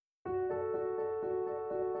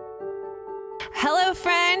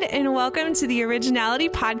friend, and welcome to the Originality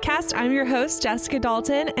Podcast. I'm your host, Jessica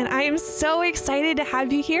Dalton, and I am so excited to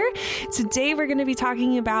have you here. Today, we're going to be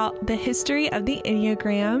talking about the history of the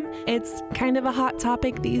Enneagram. It's kind of a hot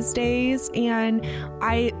topic these days, and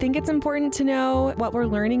I think it's important to know what we're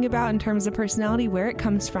learning about in terms of personality, where it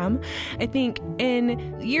comes from. I think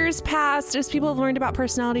in years past, as people have learned about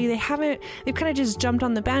personality, they've kind of just jumped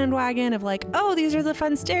on the bandwagon of like, oh, these are the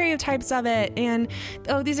fun stereotypes of it, and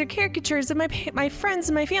oh, these are caricatures of my friends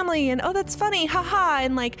and my family, and oh, that's funny, haha,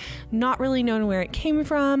 and like not really knowing where it came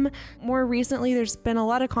from. More recently, there's been a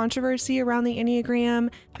lot of controversy around the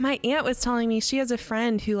Enneagram. My aunt was telling me she has a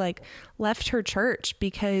friend who like left her church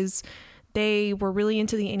because they were really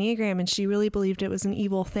into the Enneagram and she really believed it was an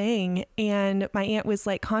evil thing. And my aunt was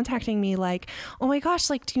like contacting me like, oh my gosh,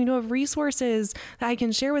 like, do you know of resources that I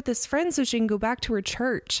can share with this friend so she can go back to her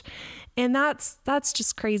church? And that's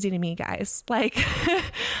just crazy to me, guys. Like,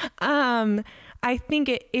 I think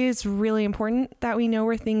it is really important that we know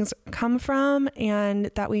where things come from and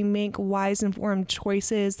that we make wise, informed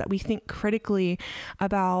choices, that we think critically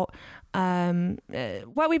about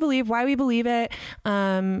what we believe, why we believe it,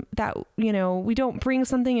 that, you know, we don't bring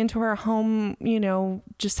something into our home, you know,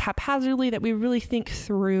 just haphazardly, that we really think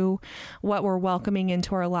through what we're welcoming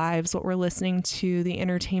into our lives, what we're listening to, the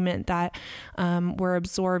entertainment that we're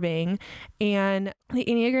absorbing. And the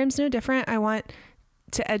Enneagram's no different. I want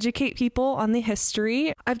to educate people on the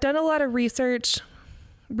history. I've done a lot of research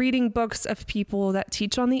reading books of people that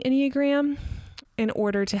teach on the Enneagram in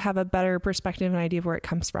order to have a better perspective and idea of where it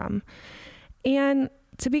comes from. And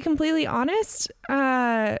to be completely honest,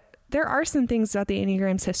 there are some things about the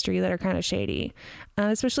Enneagram's history that are kind of shady,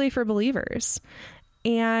 especially for believers.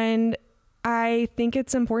 And I think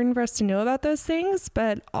it's important for us to know about those things,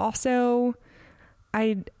 but also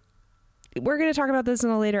we're going to talk about this in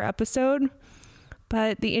a later episode,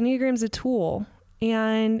 but the Enneagram's a tool.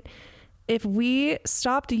 And if we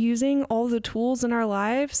stopped using all the tools in our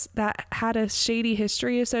lives that had a shady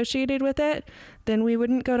history associated with it, then we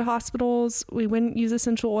wouldn't go to hospitals. We wouldn't use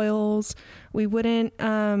essential oils. We wouldn't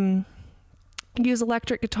use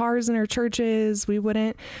electric guitars in our churches. We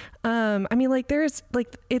wouldn't,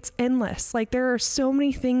 it's endless. Like, there are so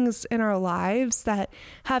many things in our lives that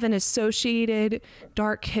have an associated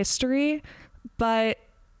dark history, but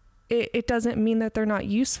it doesn't mean that they're not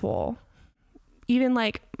useful. Even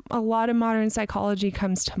like a lot of modern psychology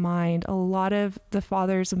comes to mind. A lot of the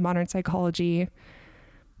fathers of modern psychology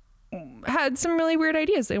had some really weird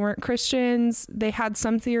ideas. They weren't Christians. They had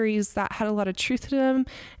some theories that had a lot of truth to them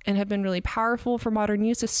and have been really powerful for modern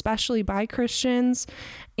use, especially by Christians.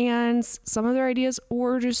 And some of their ideas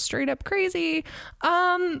were just straight up crazy.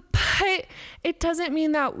 But it doesn't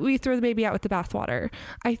mean that we throw the baby out with the bathwater.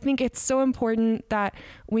 I think it's so important that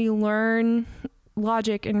we learn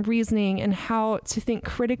logic and reasoning and how to think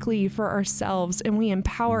critically for ourselves, and we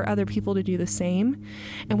empower other people to do the same,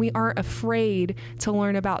 and we aren't afraid to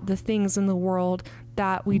learn about the things in the world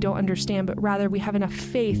that we don't understand, but rather we have enough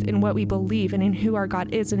faith in what we believe and in who our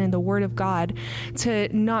God is and in the Word of God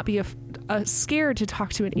to not be scared to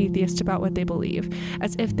talk to an atheist about what they believe,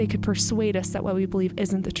 as if they could persuade us that what we believe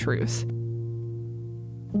isn't the truth.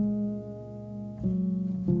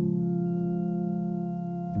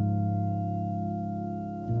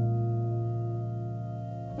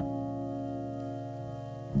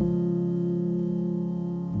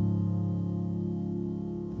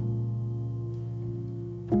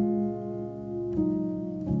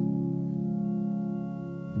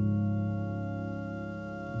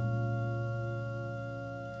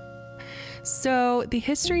 So the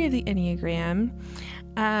history of the Enneagram,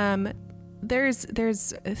 there's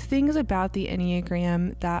things about the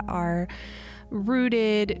Enneagram that are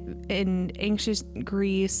rooted in ancient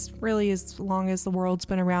Greece, really as long as the world's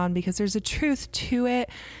been around, because there's a truth to it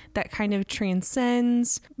that kind of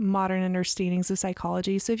transcends modern understandings of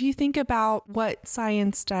psychology. So if you think about what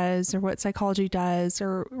science does or what psychology does,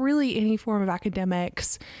 or really any form of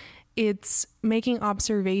academics, it's making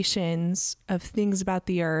observations of things about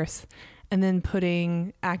the earth and then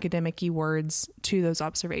putting academic-y words to those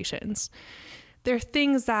observations. They're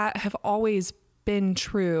things that have always been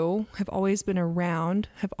true, have always been around,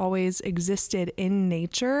 have always existed in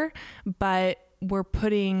nature, but we're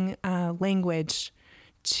putting language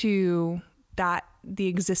to the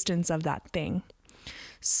existence of that thing.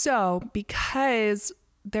 So because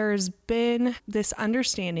there's been this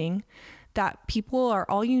understanding that people are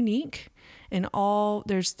all unique and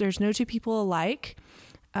there's no two people alike,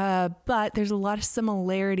 but there's a lot of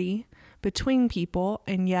similarity between people,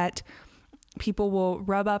 and yet people will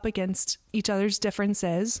rub up against each other's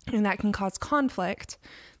differences, and that can cause conflict.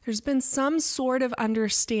 There's been some sort of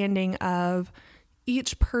understanding of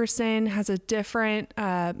each person has a different,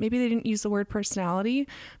 maybe they didn't use the word personality,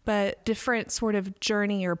 but different sort of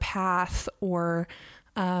journey or path or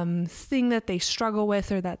thing that they struggle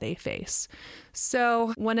with or that they face.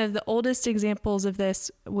 So one of the oldest examples of this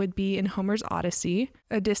would be in Homer's Odyssey.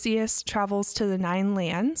 Odysseus travels to the 9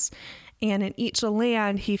 lands, and in each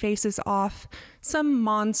land he faces off some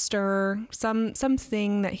monster,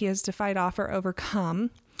 something that he has to fight off or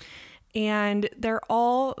overcome. And they're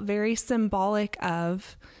all very symbolic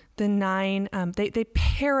of the 9, they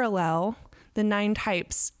parallel the 9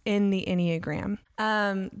 types in the Enneagram.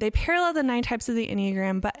 They parallel the 9 types of the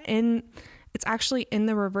Enneagram, but it's actually in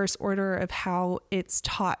the reverse order of how it's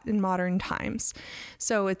taught in modern times.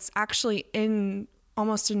 So it's actually in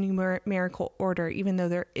almost a numerical order, even though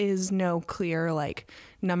there is no clear like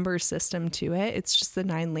number system to it. It's just the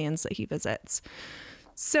 9 lands that he visits.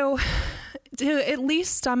 So to at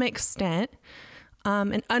least some extent,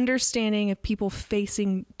 an understanding of people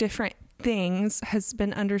facing different things has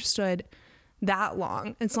been understood that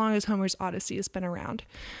long, as long as Homer's Odyssey has been around.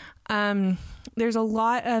 There's a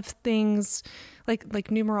lot of things like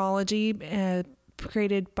numerology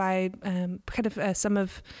created by some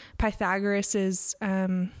of Pythagoras's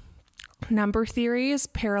number theories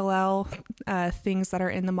parallel things that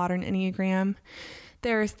are in the modern Enneagram.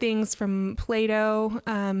 There are things from Plato.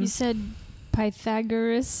 You said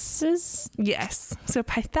Pythagoras's? Yes. So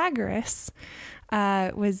Pythagoras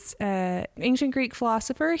was an ancient Greek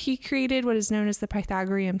philosopher. He created what is known as the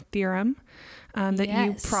Pythagorean theorem that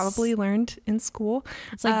you probably learned in school.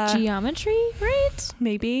 It's like geometry, right?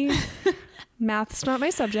 Maybe. Math's not my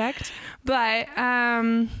subject. But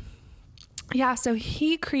so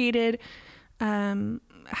he created...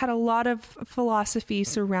 had a lot of philosophy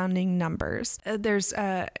surrounding numbers. There's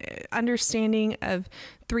a understanding of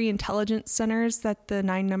 3 intelligence centers that the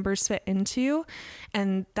 9 numbers fit into,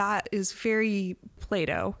 and that is very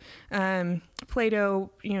Plato.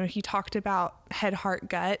 Plato, he talked about head, heart,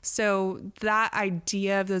 gut. So that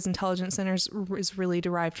idea of those intelligence centers is really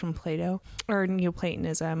derived from Plato, or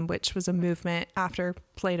Neoplatonism, which was a movement after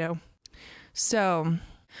Plato. So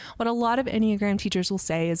what a lot of Enneagram teachers will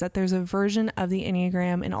say is that there's a version of the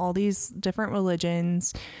Enneagram in all these different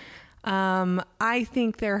religions. I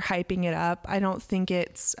think they're hyping it up. I don't think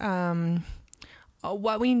it's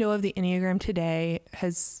what we know of the Enneagram today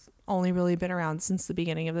has only really been around since the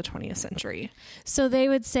beginning of the 20th century. So they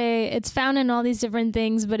would say it's found in all these different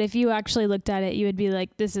things, but if you actually looked at it, you would be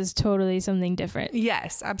like, this is totally something different.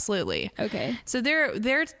 Yes, absolutely. Okay. So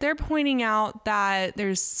they're pointing out that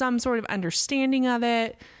there's some sort of understanding of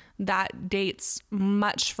it that dates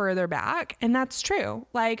much further back. And that's true.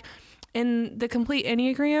 Like in the Complete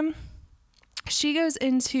Enneagram, she goes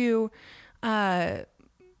into,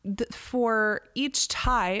 for each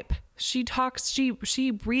type, she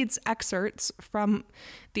reads excerpts from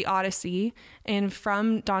the Odyssey and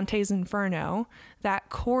from Dante's Inferno that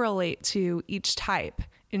correlate to each type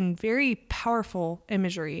in very powerful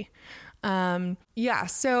imagery. So,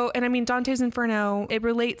 and I mean, Dante's Inferno, it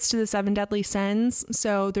relates to the 7 deadly sins.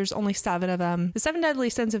 So there's only 7 of them. The 7 deadly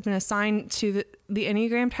sins have been assigned to the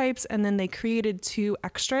Enneagram types, and then they created 2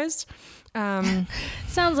 extras.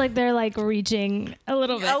 Sounds like they're like reaching a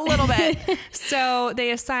little bit. So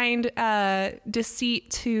they assigned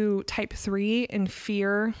deceit to type 3 and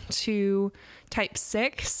fear to type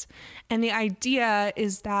 6. And the idea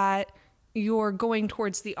is that you're going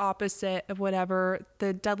towards the opposite of whatever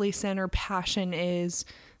the deadly sin or passion is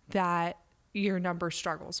that your number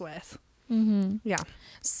struggles with. Mm-hmm.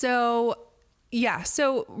 So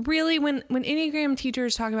really when Enneagram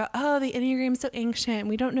teachers talk about, the Enneagram is so ancient,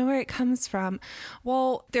 we don't know where it comes from.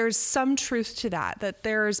 Well, there's some truth to that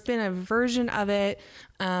there's been a version of it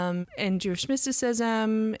in Jewish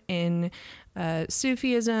mysticism, in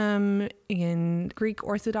Sufism, in Greek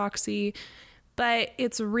Orthodoxy, but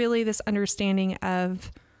it's really this understanding of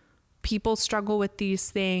people struggle with these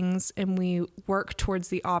things and we work towards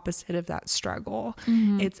the opposite of that struggle.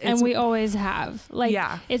 Mm-hmm. And we always have.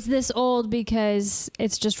 It's this old because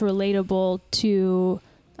it's just relatable to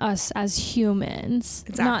us as humans.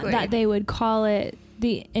 Exactly. Not that they would call it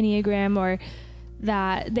the Enneagram or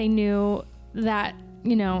that they knew that,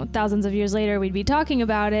 thousands of years later we'd be talking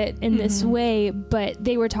about it in this way, but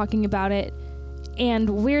they were talking about it and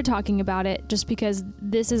we're talking about it just because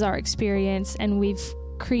this is our experience and we've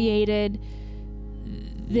created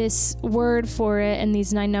this word for it and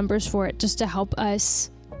these 9 numbers for it just to help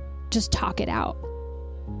us just talk it out.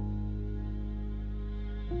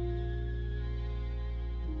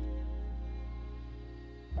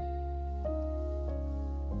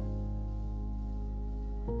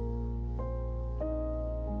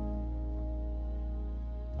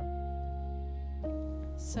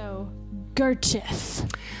 So, Gurdjieff.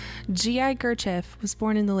 G.I. Gurdjieff was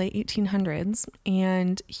born in the late 1800s,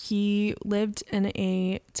 and he lived in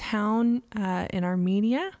a town in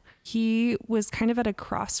Armenia. He was kind of at a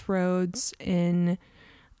crossroads in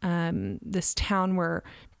this town where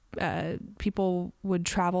people would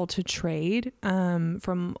travel to trade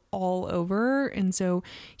from all over. And so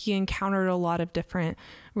he encountered a lot of different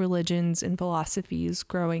religions and philosophies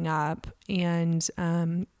growing up. And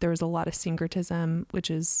there was a lot of syncretism,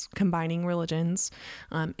 which is combining religions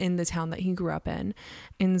in the town that he grew up in.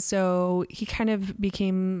 And so he kind of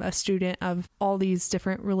became a student of all these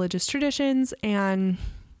different religious traditions, and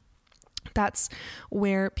that's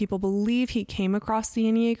where people believe he came across the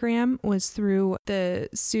Enneagram, was through the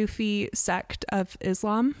Sufi sect of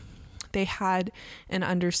Islam. They had an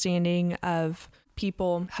understanding of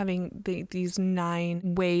people having these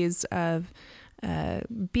 9 ways of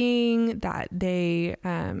being that they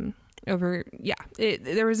there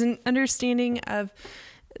was an understanding of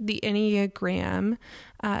the Enneagram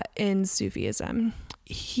in Sufism.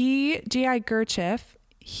 G.I. Gurdjieff,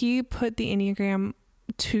 he put the Enneagram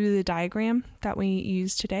to the diagram that we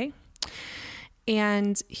use today.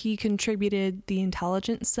 And he contributed the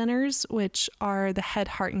intelligence centers, which are the head,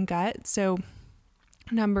 heart, and gut. So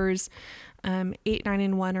numbers 8, 9,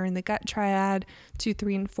 and 1 are in the gut triad, 2,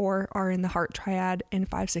 3, and 4 are in the heart triad, and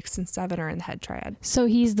 5, 6, and 7 are in the head triad. So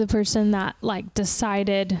he's the person that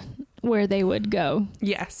decided where they would go.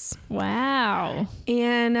 Yes. Wow.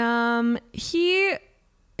 And he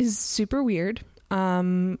is super weird.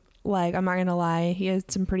 I'm not gonna lie, he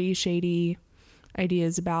had some pretty shady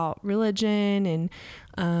ideas about religion,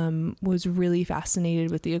 and was really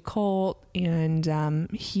fascinated with the occult. And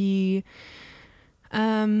he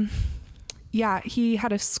had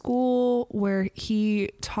a school where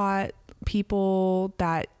he taught people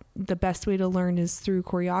that the best way to learn is through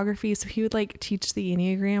choreography. So he would teach the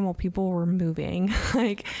Enneagram while people were moving.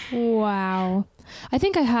 Wow. I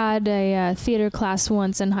think I had a theater class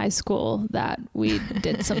once in high school that we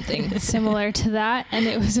did something similar to that, and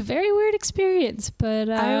it was a very weird experience, but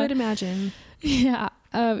I would imagine. Yeah.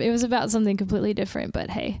 It was about something completely different, but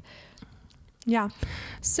hey. Yeah.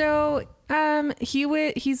 So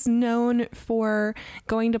he's known for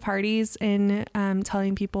going to parties and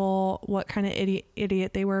telling people what kind of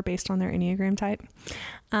idiot they were based on their Enneagram type.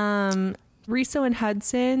 Riso and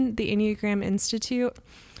Hudson, the Enneagram Institute,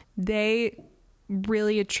 they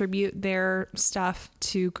really attribute their stuff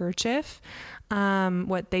to Gurdjieff,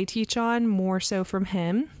 what they teach on more so from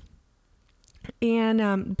him,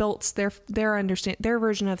 and built their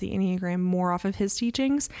version of the Enneagram more off of his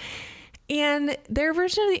teachings. And their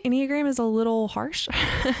version of the Enneagram is a little harsh,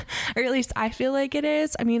 or at least I feel like it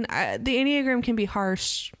is. I mean, the Enneagram can be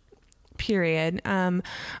harsh, period.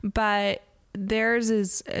 But theirs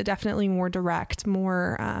is definitely more direct,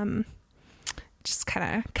 more just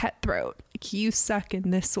kind of cutthroat. You suck in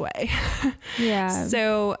this way. Yeah.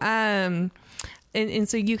 So, and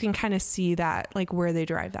so you can kind of see that, where they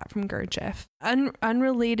derive that from Gurdjieff.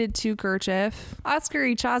 Unrelated to Gurdjieff, Oscar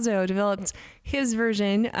Ichazo developed his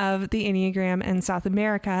version of the Enneagram in South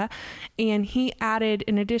America, and he added,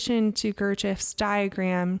 in addition to Gurdjieff's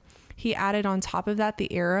diagram, he added on top of that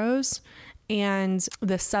the arrows and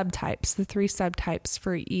the subtypes, the 3 subtypes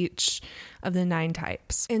for each of the 9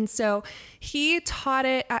 types. And so he taught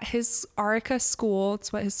it at his Arica school.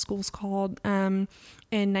 It's what his school's called. In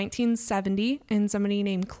 1970, and somebody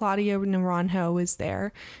named Claudio Naranjo was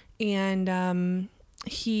there. And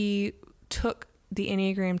he took the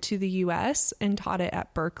Enneagram to the US and taught it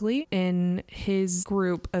at Berkeley. In his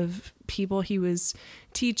group of people he was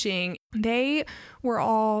teaching, they were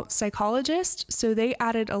all psychologists, so they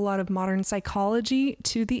added a lot of modern psychology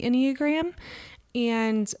to the Enneagram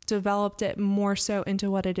and developed it more so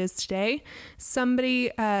into what it is today.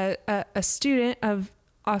 Somebody, a student of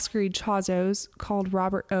Oscar Ichazo's called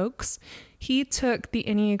Robert Oakes, he took the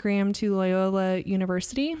Enneagram to Loyola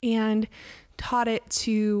University and taught it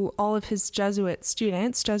to all of his Jesuit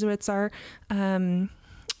students. Jesuits are a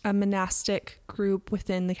monastic group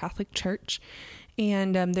within the Catholic Church,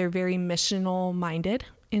 and they're very missional minded.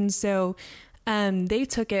 And so they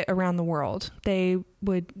took it around the world. They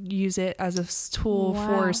would use it as a tool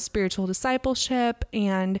for spiritual discipleship.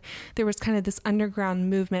 And there was kind of this underground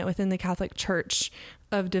movement within the Catholic Church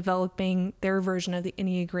of developing their version of the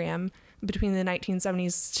Enneagram between the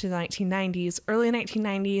 1970s to the 1990s. Early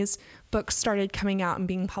 1990s, books started coming out and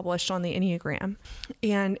being published on the Enneagram,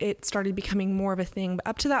 and it started becoming more of a thing. But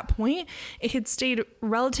up to that point, it had stayed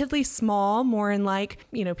relatively small, more in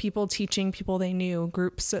people teaching people they knew,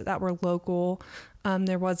 groups that were local.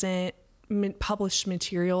 There wasn't published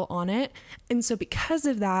material on it. And so because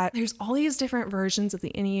of that, there's all these different versions of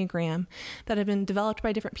the Enneagram that have been developed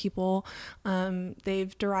by different people.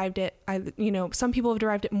 They've derived it, some people have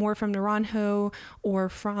derived it more from Naranjo or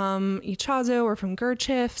from Ichazo or from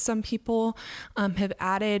Gurdjieff. Some people have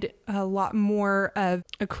added a lot more of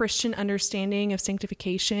a Christian understanding of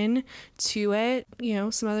sanctification to it.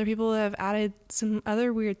 Some other people have added some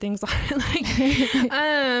other weird things on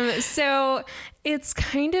it. So it's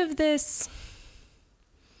kind of this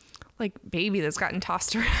like baby that's gotten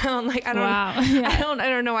tossed around. Like, I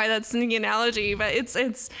don't know why that's the analogy, but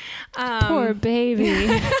it's poor baby.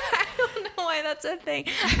 I don't know why that's a thing.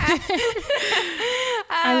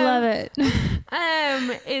 I love it.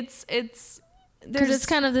 It's because it's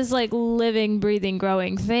kind of this like living, breathing,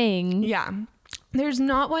 growing thing. Yeah. There's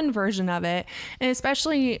not one version of it. And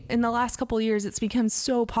especially in the last couple of years, it's become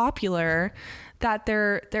so popular that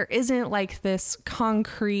there isn't like this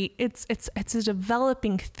concrete, it's a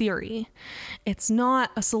developing theory. It's not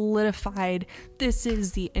a solidified, this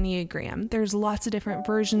is the Enneagram. There's lots of different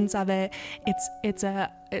versions of it.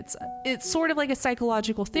 It's sort of like a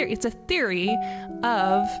psychological theory. It's a theory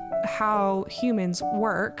of how humans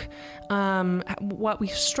work, what we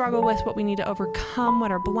struggle with, what we need to overcome, what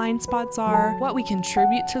our blind spots are, what we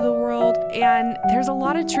contribute to the world. And there's a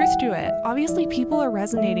lot of truth to it. Obviously, people are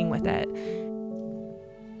resonating with it.